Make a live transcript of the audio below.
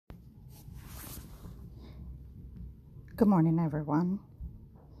Good morning, everyone.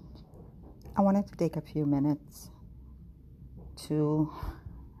 I wanted to take a few minutes to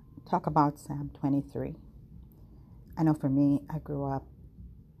talk about Psalm 23. I know for me, I grew up,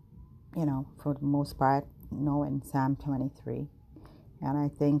 for the most part, knowing Psalm 23. And I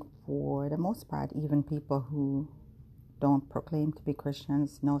think for the most part, even people who don't proclaim to be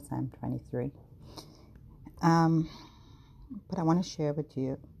Christians know Psalm 23. But I want to share with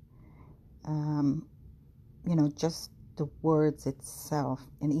you, just the words itself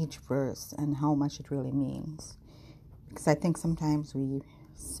in each verse and how much it really means. Because I think sometimes we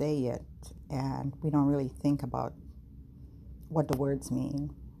say it and we don't really think about what the words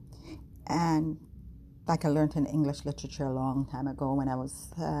mean. And like I learned in English literature a long time ago when I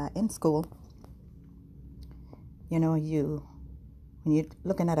was in school, when you're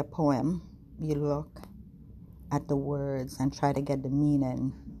looking at a poem, you look at the words and try to get the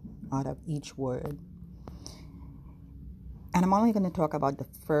meaning out of each word. And I'm only going to talk about the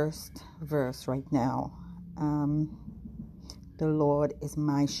first verse right now. The Lord is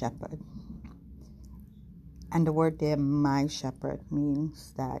my shepherd. And the word there, my shepherd,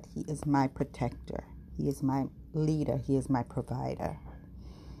 means that he is my protector. He is my leader. He is my provider.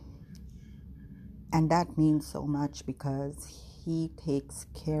 And that means so much because he takes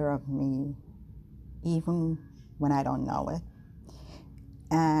care of me even when I don't know it.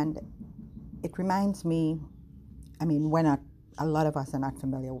 And it reminds me, a lot of us are not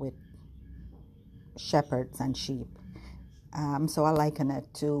familiar with shepherds and sheep. So I liken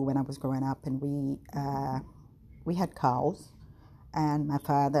it to when I was growing up and we had cows, and my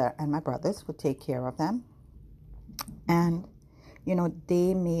father and my brothers would take care of them. And,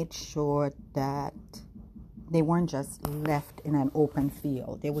 they made sure that they weren't just left in an open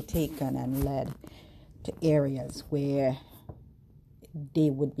field. They were taken and led to areas where they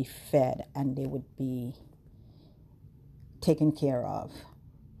would be fed and they would be taken care of.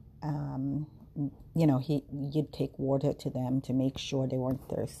 You'd take water to them to make sure they weren't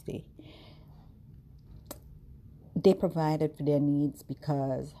thirsty. They provided for their needs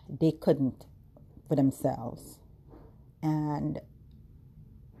because they couldn't for themselves. And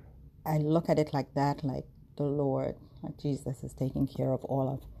I look at it like that, like the Lord, Jesus, is taking care of all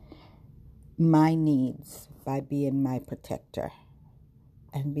of my needs by being my protector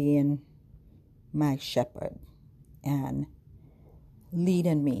and being my shepherd and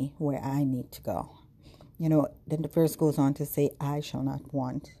leading me where I need to go. Then the verse goes on to say, I shall not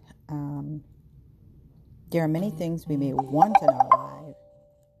want. There are many things we may want in our life,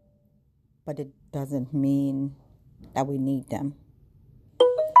 but it doesn't mean that we need them.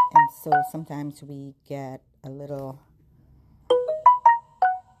 And so sometimes we get a little,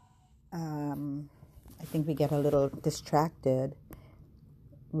 distracted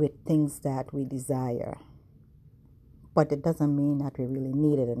with things that we desire. But it doesn't mean that we really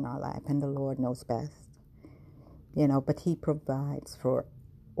need it in our life, and the Lord knows best. But he provides for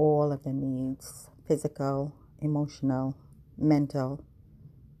all of the needs, physical, emotional, mental,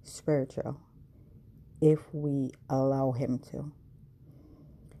 spiritual, if we allow him to.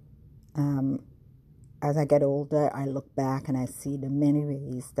 As I get older, I look back and I see the many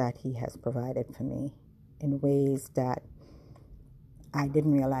ways that he has provided for me, in ways that I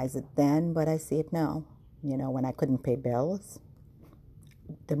didn't realize it then, but I see it now. When I couldn't pay bills,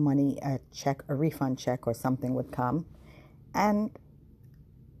 the money, a refund check or something would come. And,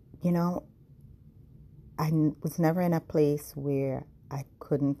 I was never in a place where I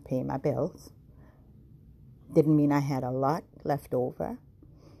couldn't pay my bills. Didn't mean I had a lot left over.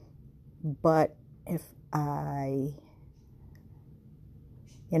 But if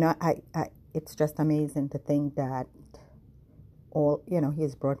it's just amazing to think that he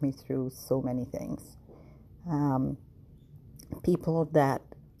has brought me through so many things. People that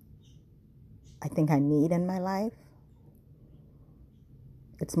I think I need in my life,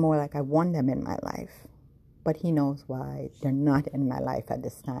 it's more like I want them in my life, but he knows why they're not in my life at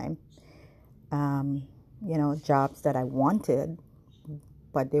this time. Jobs that I wanted,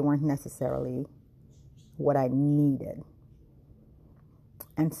 but they weren't necessarily what I needed.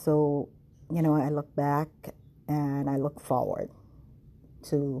 And so, I look back and I look forward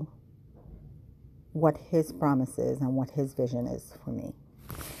to what his promise is and what his vision is for me.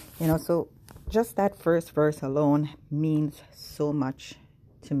 So just that first verse alone means so much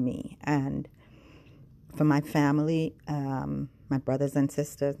to me. And for my family, my brothers and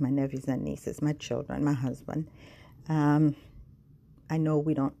sisters, my nephews and nieces, my children, my husband. I know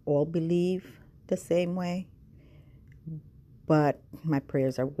we don't all believe the same way, but my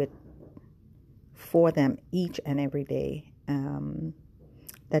prayers are for them each and every day,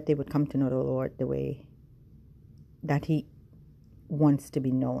 that they would come to know the Lord the way that He wants to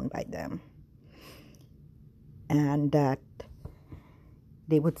be known by them, and that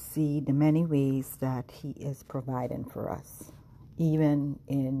they would see the many ways that He is providing for us, even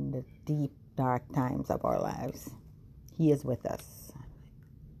in the deep, dark times of our lives. He is with us,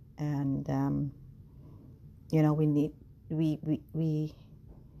 and we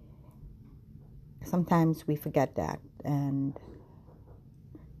sometimes we forget that, and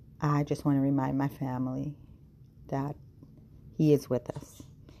I just want to remind my family that He is with us.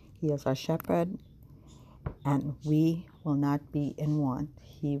 He is our shepherd, and we will not be in want.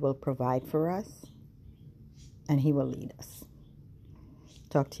 He will provide for us, and He will lead us.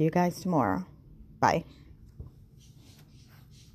 Talk to you guys tomorrow. Bye.